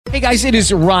Hey guys, it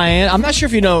is Ryan. I'm not sure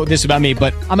if you know this about me,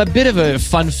 but I'm a bit of a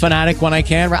fun fanatic when I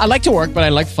can. I like to work, but I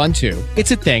like fun too.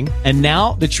 It's a thing. And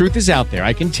now the truth is out there.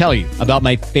 I can tell you about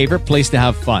my favorite place to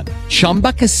have fun.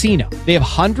 Chumba Casino. They have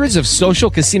hundreds of social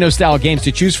casino style games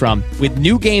to choose from with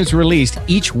new games released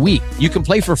each week. You can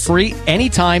play for free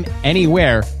anytime,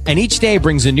 anywhere. And each day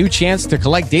brings a new chance to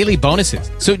collect daily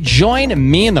bonuses. So join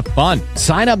me in the fun.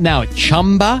 Sign up now at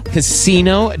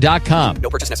ChumbaCasino.com. No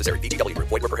purchase necessary. VGW.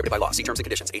 Void where prohibited by law. See terms and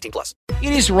conditions. 18+.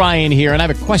 It is Ryan here, and I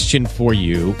have a question for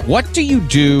you. What do you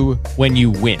do when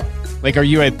you win? Like, are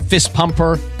you a fist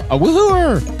pumper, a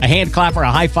woohooer, a hand clapper,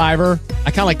 a high fiver?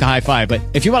 I kind of like the high five, but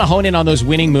if you want to hone in on those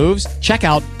winning moves, check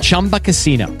out Chumba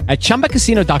Casino. At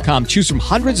ChumbaCasino.com, choose from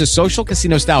hundreds of social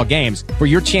casino-style games for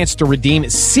your chance to redeem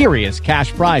serious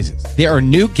cash prizes. There are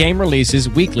new game releases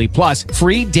weekly, plus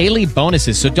free daily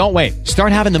bonuses, so don't wait.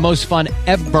 Start having the most fun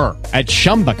ever at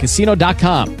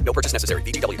ChumbaCasino.com. No purchase necessary.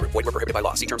 VGW. Void where prohibited by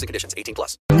law. See terms and conditions.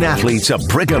 18+. Athletes of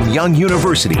Brigham Young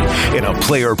University in a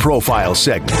player profile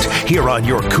segment here on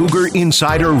your Cougar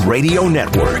Insider Radio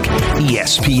Network,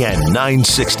 ESPN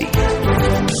 960.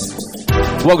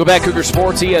 Welcome back, Cougar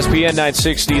Sports, ESPN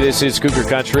 960. This is Cougar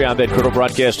Country. I'm Ben Criddle,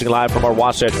 broadcasting live from our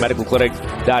Wasatch Medical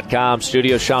Clinic.com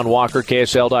studio. Sean Walker,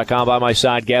 KSL.com by my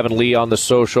side. Gavin Lee on the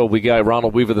social. We got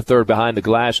Ronald Weaver III behind the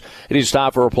glass. It is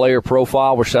time for a player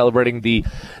profile. We're celebrating the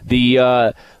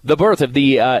birth of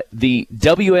the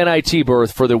WNIT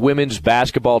birth for the women's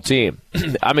basketball team.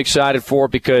 I'm excited for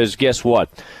it because guess what?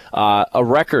 A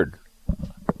record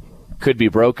could be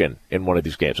broken in one of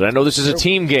these games. And I know this is a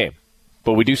team game,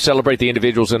 but we do celebrate the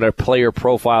individuals in their player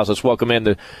profiles. Let's welcome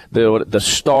in the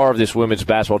star of this women's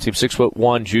basketball team,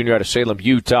 6'1" junior out of Salem,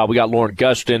 Utah. We got Lauren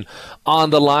Gustin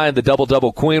on the line, the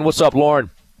double-double queen. What's up,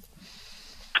 Lauren?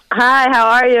 Hi, how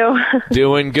are you?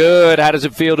 Doing good. How does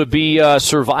it feel to be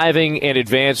surviving and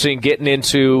advancing, getting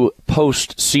into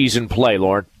postseason play,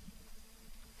 Lauren?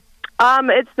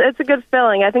 It's a good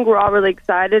feeling. I think we're all really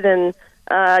excited and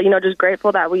just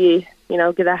grateful that we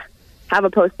get to have a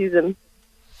postseason.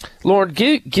 Lauren,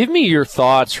 give me your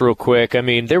thoughts real quick. I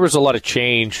mean, there was a lot of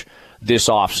change this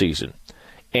offseason.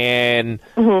 And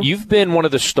you've been one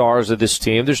of the stars of this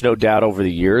team, there's no doubt, over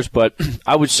the years. But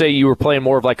I would say you were playing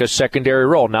more of like a secondary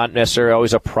role, not necessarily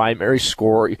always a primary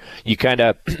scorer. You kind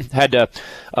of had to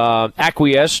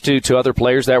acquiesce to other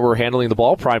players that were handling the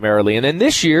ball primarily. And then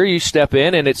this year you step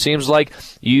in, and it seems like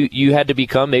you had to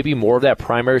become maybe more of that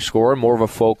primary scorer, more of a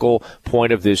focal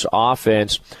point of this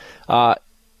offense.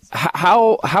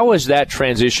 How has that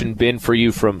transition been for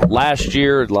you from last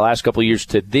year, the last couple of years,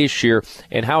 to this year,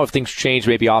 and how have things changed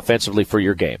maybe offensively for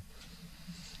your game?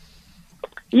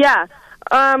 Yeah,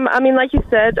 like you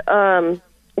said,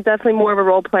 definitely more of a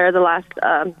role player the last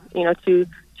two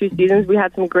seasons. We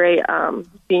had some great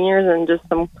seniors and just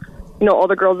some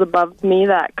older girls above me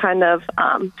that kind of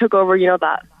took over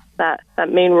that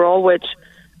main role, which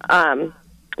I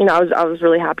was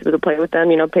really happy to play with them.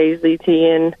 Paisley, T,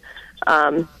 and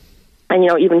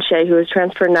even Shay, who is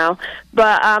transferred now.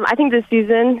 But I think this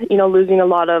season, losing a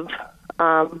lot of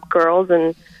girls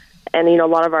and a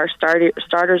lot of our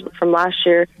starters from last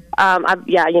year,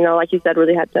 like you said,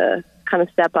 really had to kind of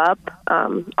step up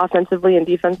offensively and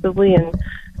defensively and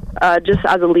just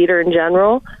as a leader in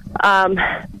general.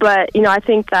 But I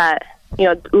think that,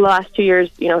 the last 2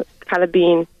 years, kind of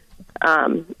being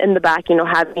in the back,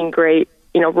 having great,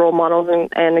 role models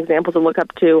and examples to look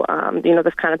up to,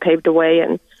 this kind of paved the way.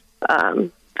 And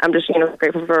I'm just,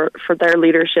 grateful for their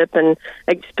leadership and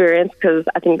experience because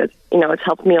I think that, it's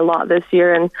helped me a lot this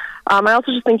year. And I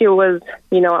also just think it was,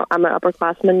 I'm an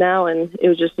upperclassman now, and it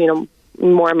was just,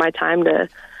 more of my time to,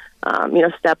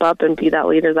 step up and be that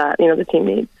leader that, the team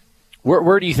needs.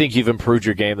 Where do you think you've improved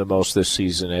your game the most this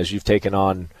season as you've taken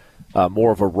on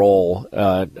more of a role,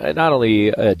 not only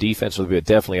defensively, but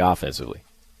definitely offensively?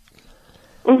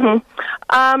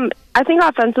 I think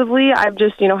offensively, I've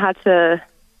just, had to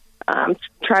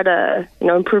try to,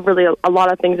 improve really a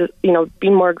lot of things,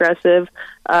 being more aggressive,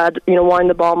 wanting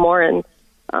the ball more and,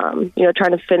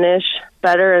 trying to finish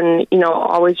better and,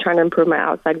 always trying to improve my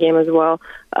outside game as well.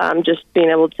 Just being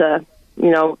able to,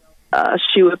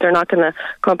 shoot if they're not going to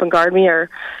come up and guard me, or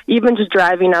even just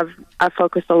driving. I've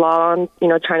focused a lot on,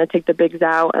 trying to take the bigs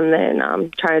out and then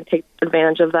trying to take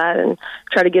advantage of that and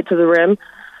try to get to the rim.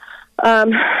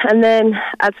 And then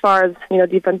as far as,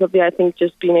 defensively, I think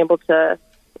just being able to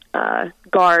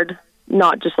guard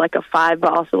not just like a 5,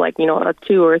 but also like, a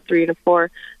 2 or a 3 and a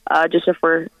 4, just if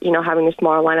we're, having a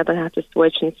smaller lineup and have to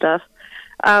switch and stuff.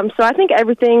 So I think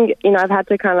everything, I've had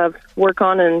to kind of work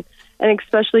on and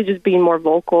especially just being more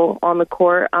vocal on the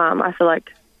court. I feel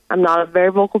like I'm not a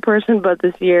very vocal person, but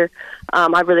this year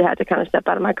I really had to kind of step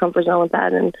out of my comfort zone with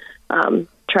that and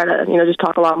try to, just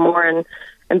talk a lot more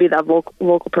and be that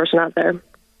vocal person out there.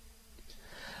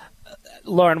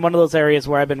 Lauren, one of those areas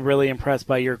where I've been really impressed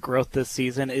by your growth this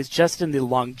season is just in the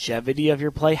longevity of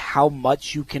your play, how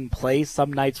much you can play.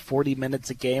 Some nights 40 minutes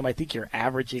a game. I think you're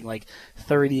averaging like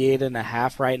 38 and a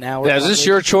half right now. Yeah, is this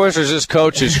your choice or is this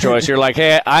coach's choice? You're like,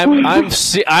 hey, I'm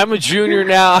a junior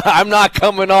now. I'm not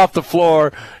coming off the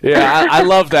floor. Yeah, I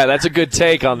love that. That's a good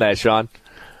take on that, Sean.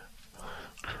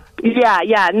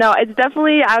 Yeah. No, it's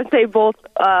definitely, I would say both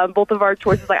of our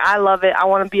choices. Like, I love it. I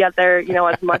want to be out there,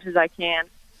 as much as I can.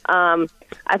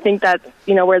 I think that's,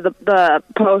 where the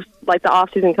post, like the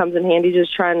off season comes in handy,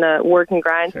 just trying to work and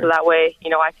grind. Sure. So that way,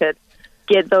 I could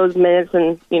get those minutes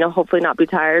and, hopefully not be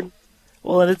tired.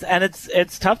 Well,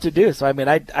 it's tough to do. So, I mean,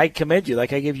 I commend you.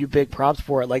 Like, I give you big props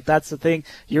for it. Like, that's the thing.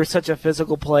 You're such a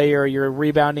physical player. You're a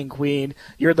rebounding queen.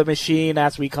 You're the machine,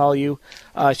 as we call you.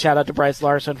 Shout out to Bryce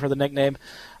Larson for the nickname.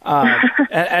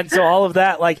 And so all of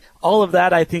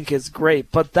that I think is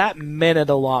great. But that minute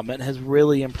allotment has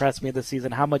really impressed me this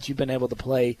season, how much you've been able to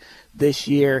play this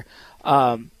year.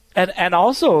 And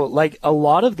also, like, a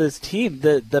lot of this team,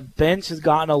 the bench has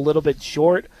gotten a little bit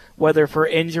short, whether for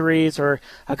injuries or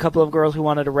a couple of girls who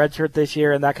wanted a redshirt this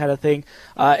year and that kind of thing.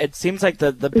 It seems like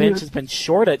the bench has been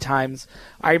short at times.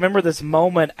 I remember this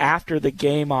moment after the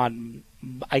game on,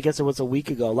 I guess it was a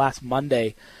week ago, last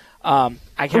Monday. I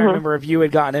can't remember if you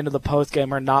had gotten into the post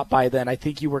game or not by then. I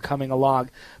think you were coming along,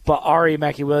 but Ari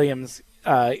Mackey-Williams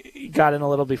got in a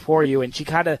little before you, and she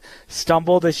kind of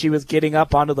stumbled as she was getting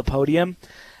up onto the podium,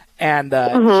 and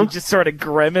she just sort of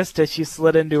grimaced as she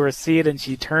slid into her seat, and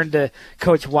she turned to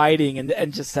Coach Whiting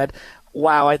and just said,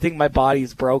 "Wow, I think my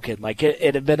body's broken." Like,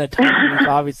 it had been a tough week.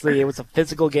 Obviously, it was a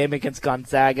physical game against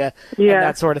Gonzaga and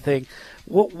that sort of thing.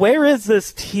 Where is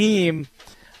this team?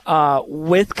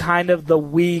 With kind of the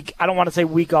week, I don't want to say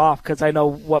week off because I know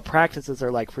what practices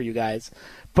are like for you guys,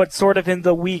 but sort of in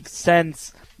the week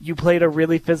since you played a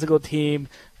really physical team,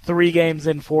 3 games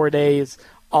in 4 days,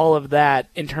 all of that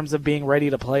in terms of being ready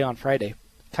to play on Friday.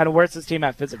 Kind of where's this team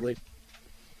at physically?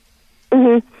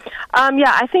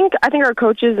 I think our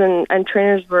coaches and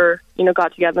trainers were,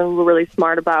 got together and were really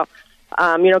smart about,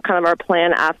 kind of our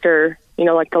plan after,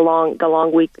 like the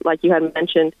long week, like you had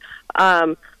mentioned.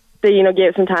 They,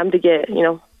 gave some time to get,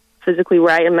 physically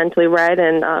right and mentally right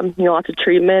and, lots of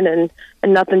treatment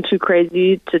and nothing too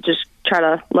crazy to just try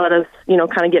to let us,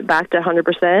 kind of get back to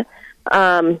 100%.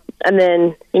 And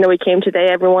then, we came today,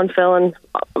 everyone feeling,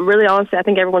 really honestly, I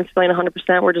think everyone's feeling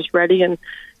 100%. We're just ready and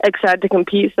excited to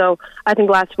compete. So I think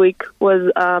last week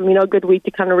was, a good week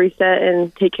to kind of reset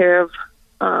and take care of,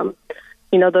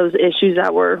 those issues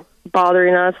that were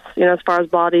bothering us, as far as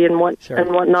body and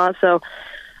whatnot. So,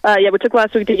 we took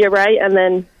last week to get right, and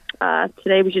then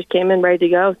today we just came in ready to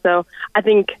go. So I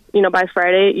think, by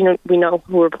Friday, we know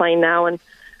who we're playing now, and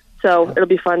so it'll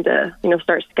be fun to,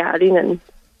 start scouting and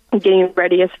getting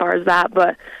ready as far as that.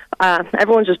 But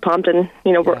everyone's just pumped, and,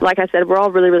 we're, like I said, we're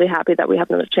all really, really happy that we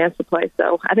have another chance to play.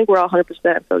 So I think we're all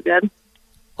 100% so good.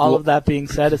 All of that being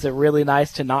said, is it really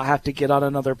nice to not have to get on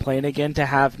another plane again, to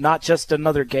have not just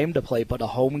another game to play, but a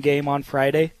home game on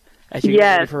Friday?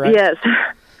 Yes.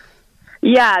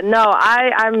 Yeah, no,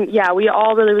 we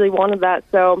all really, really wanted that.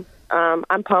 So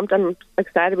I'm pumped. I'm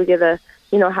excited. We get to,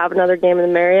 have another game in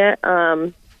the Marriott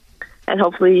and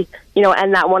hopefully,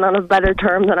 end that one on a better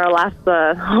term than our last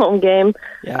home game.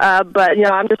 Yeah. But,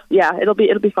 it'll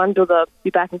be fun to be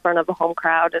back in front of a home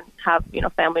crowd and have,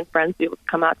 family and friends be able to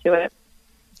come out to it.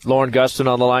 Lauren Gustin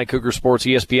on the line, Cougar Sports,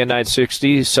 ESPN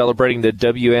 960, celebrating the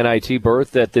WNIT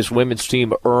berth that this women's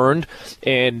team earned,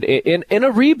 and in a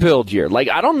rebuild year. Like,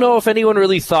 I don't know if anyone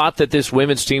really thought that this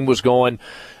women's team was going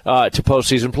to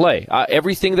postseason play.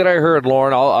 Everything that I heard,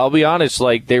 Lauren, I'll be honest,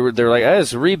 like they're like,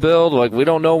 it's a rebuild. Like, we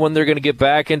don't know when they're going to get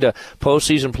back into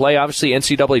postseason play. Obviously,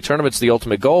 NCAA tournament's the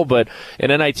ultimate goal, but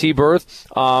an NIT berth,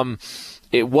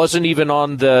 it wasn't even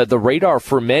on the radar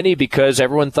for many because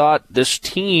everyone thought this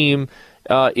team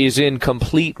is in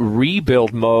complete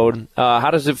rebuild mode.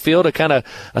 How does it feel to kind of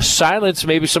silence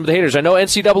maybe some of the haters? I know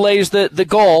NCAA is the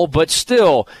goal, but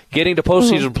still getting to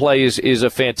postseason play is a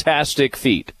fantastic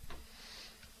feat.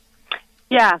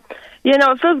 Yeah.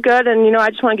 It feels good, and, I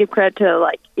just want to give credit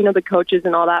to, the coaches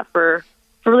and all that for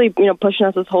really, pushing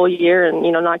us this whole year and,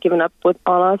 not giving up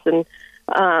on us. And,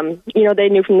 they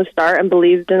knew from the start and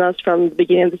believed in us from the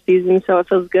beginning of the season, so it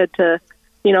feels good to,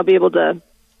 be able to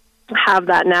have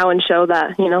that now and show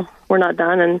that, we're not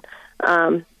done. And,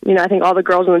 I think all the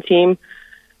girls on the team,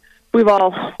 we've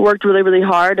all worked really, really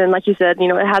hard. And like you said,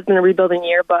 it has been a rebuilding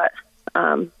year, but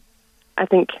I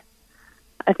think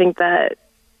that,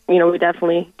 we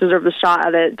definitely deserve the shot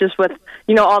at it, just with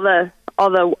all the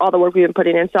work we've been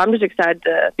putting in. So I'm just excited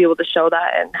to be able to show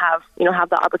that and have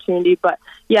the opportunity. But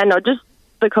yeah, no, just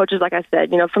the coaches, like I said,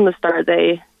 from the start,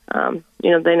 they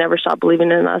never stopped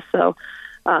believing in us. So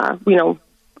I'm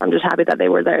just happy that they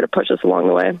were there to push us along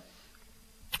the way.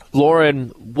 Lauren,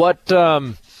 what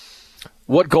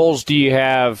goals do you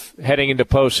have heading into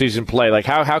postseason play? Like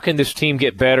how can this team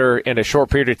get better in a short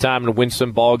period of time and win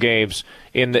some ball games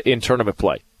in tournament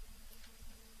play?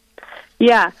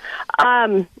 Yeah,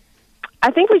 I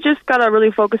think we just got to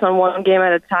really focus on one game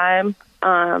at a time.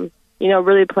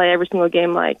 Really play every single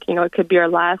game like it could be our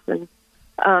last, and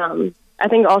I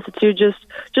think also too just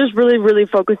really really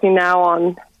focusing now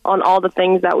on all the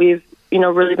things that we've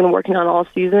really been working on all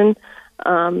season.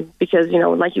 Because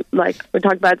like we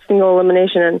talked about single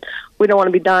elimination, and we don't want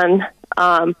to be done.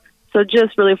 So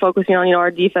just really focusing on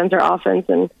our defense, our offense,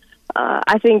 and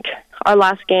I think our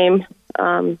last game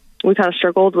we kind of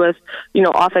struggled with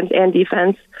offense and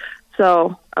defense.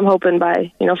 So I'm hoping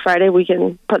by Friday we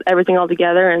can put everything all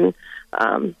together and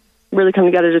really come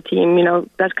together as a team.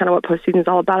 That's kind of what postseason is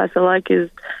all about. I feel like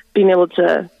is being able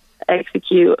to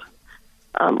execute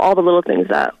all the little things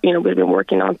that we've been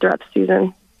working on throughout the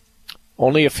season.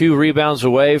 Only a few rebounds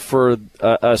away for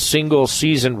a single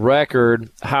season record.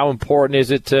 How important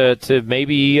is it to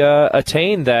maybe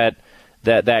attain that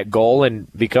goal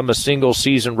and become a single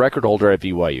season record holder at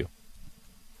BYU?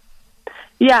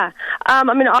 Yeah,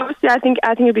 obviously, I think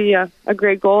it'd be a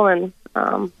great goal, and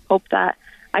hope that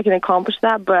I can accomplish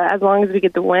that. But as long as we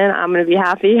get the win, I'm going to be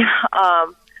happy.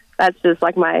 That's just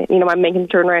like my my main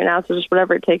concern right now. So just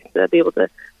whatever it takes to be able to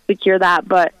secure that.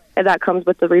 But if that comes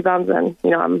with the rebounds, then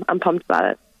I'm pumped about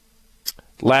it.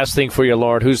 Last thing for you,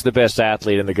 Lauren, who's the best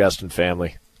athlete in the Gustin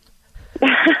family?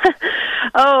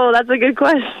 Oh, that's a good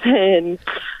question.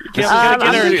 This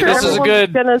is a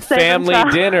good family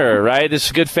dinner, right? This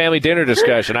is a good family dinner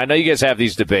discussion. I know you guys have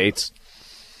these debates.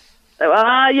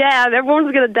 Yeah,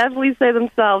 everyone's going to definitely say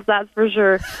themselves, that's for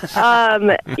sure.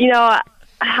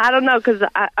 I don't know, because,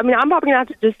 I'm probably going to have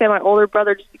to just say my older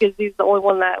brother just because he's the only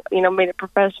one that, made it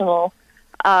professional.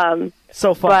 So far. But,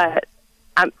 so far.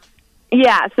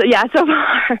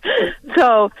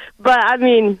 But, I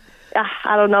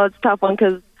don't know, it's a tough one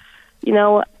because,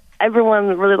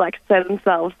 everyone really likes to say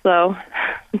themselves, so...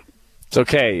 It's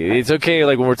okay. It's okay.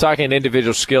 Like when we're talking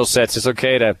individual skill sets, it's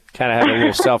okay to kind of have a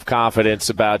little self-confidence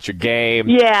about your game.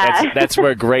 Yeah. That's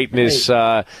where greatness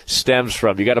stems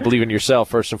from. You got to believe in yourself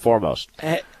first and foremost.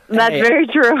 That's very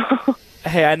true.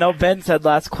 Hey, I know Ben said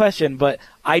last question, but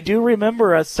I do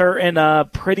remember a certain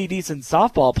pretty decent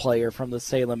softball player from the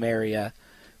Salem area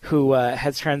who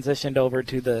has transitioned over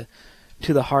to the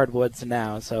hardwoods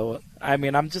now. So, I'm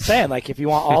just saying, like, if you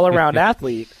want all-around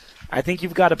athlete, I think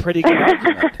you've got a pretty good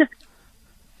argument.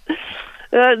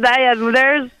 We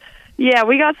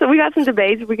got some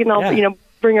debates. We can all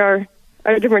bring our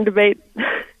different debate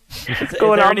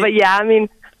going on. But yeah.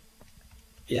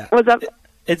 What's up?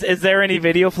 Is there any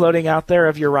video floating out there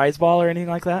of your rise ball or anything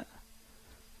like that?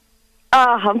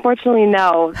 Unfortunately,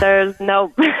 no. There's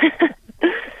no.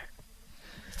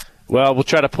 Well, we'll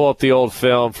try to pull up the old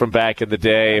film from back in the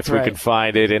day if we can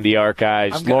find it in the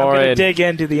archives. I'm going to dig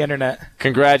into the internet.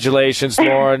 Congratulations,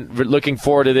 Lauren. Looking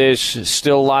forward to this.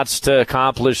 Still lots to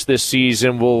accomplish this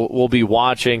season. We'll be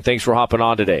watching. Thanks for hopping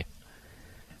on today.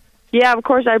 Yeah, of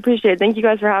course. I appreciate it. Thank you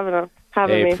guys for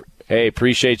having me. Hey,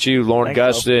 appreciate you, Lauren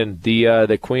Gustin,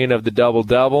 the queen of the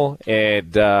double-double,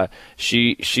 and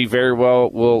she very well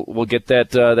will get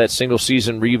that single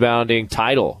season rebounding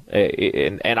title,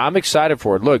 and I'm excited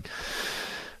for it. Look,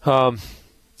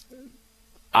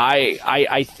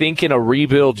 I think in a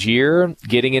rebuild year,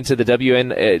 getting into the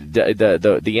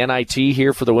the NIT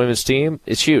here for the women's team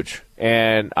is huge,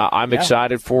 and I'm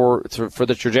excited for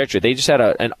the trajectory. They just had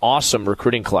an awesome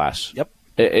recruiting class. Yep,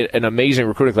 an amazing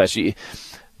recruiting class.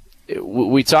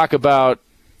 We talk about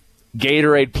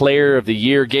Gatorade Player of the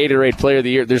Year,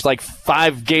 There's like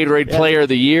 5 Gatorade Player of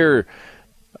the Year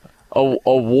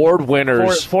award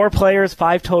winners. 4 players,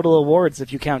 5 total awards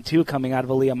if you count 2 coming out of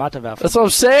Aaliyah Matavao. That's what I'm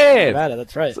saying.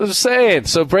 That's right. That's what I'm saying.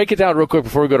 So break it down real quick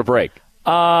before we go to break.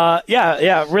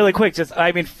 Really quick. Just 4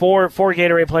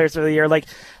 Gatorade Players of the Year.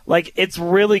 Like it's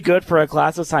really good for a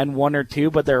class to sign 1 or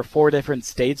 2, but there are 4 different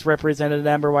states represented in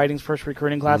Amber Whiting's first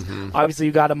recruiting class. Mm-hmm. Obviously,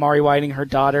 you got Amari Whiting, her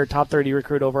daughter, top 30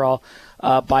 recruit overall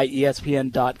by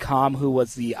ESPN.com, who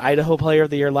was the Idaho Player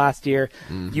of the Year last year.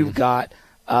 Mm-hmm. You've got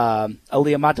Aaliyah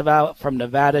Matavao from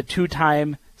Nevada,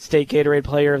 2-time state Gatorade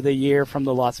Player of the Year from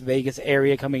the Las Vegas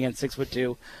area, coming in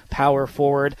 6'2", power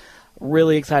forward.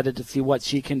 Really excited to see what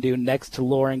she can do next to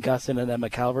Lauren Gustin and Emma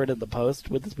Calvert at the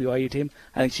post with this BYU team.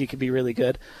 I think she could be really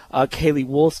good. Kaylee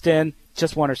Woolston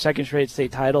just won her second straight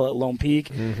state title at Lone Peak.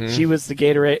 Mm-hmm. She was the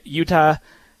Gatorade Utah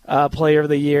Player of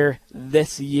the Year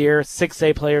this year,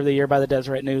 6A Player of the Year by the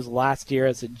Deseret News last year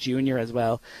as a junior as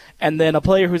well. And then a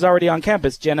player who's already on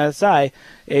campus, Jenna Asai,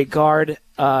 a guard,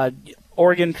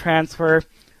 Oregon transfer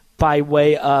by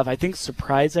way of, I think,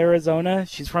 Surprise, Arizona.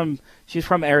 She's from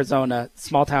Arizona,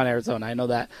 small town Arizona. I know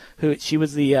that. She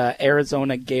was the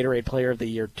Arizona Gatorade Player of the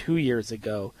Year 2 years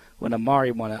ago when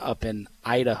Amari won it up in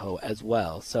Idaho as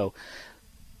well. So,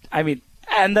 I mean,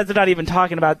 and that's not even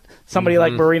talking about somebody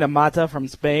like Marina Mata from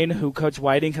Spain, who Coach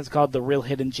Whiting has called the real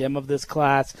hidden gem of this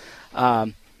class.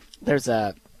 There's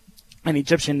an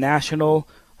Egyptian national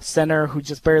center who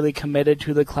just barely committed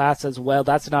to the class as well.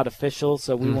 That's not official,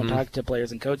 so we won't talk to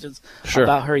players and coaches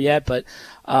about her yet. But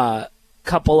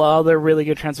couple other really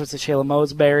good transfers to Shayla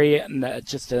Mosberry, and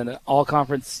just an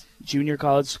all-conference junior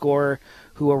college scorer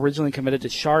who originally committed to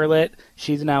Charlotte.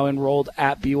 She's now enrolled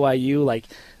at BYU. Like,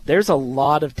 there's a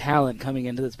lot of talent coming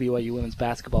into this BYU women's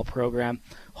basketball program,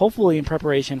 hopefully in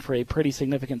preparation for a pretty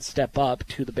significant step up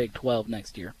to the Big 12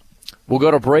 next year. We'll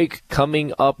go to break.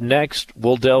 Coming up next,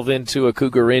 we'll delve into a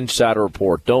Cougar Insider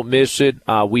Report. Don't miss it.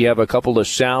 We have a couple of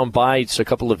sound bites, a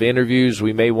couple of interviews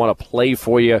we may want to play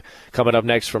for you coming up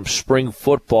next from spring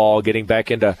football, getting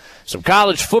back into some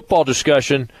college football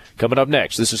discussion coming up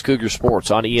next. This is Cougar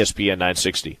Sports on ESPN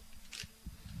 960.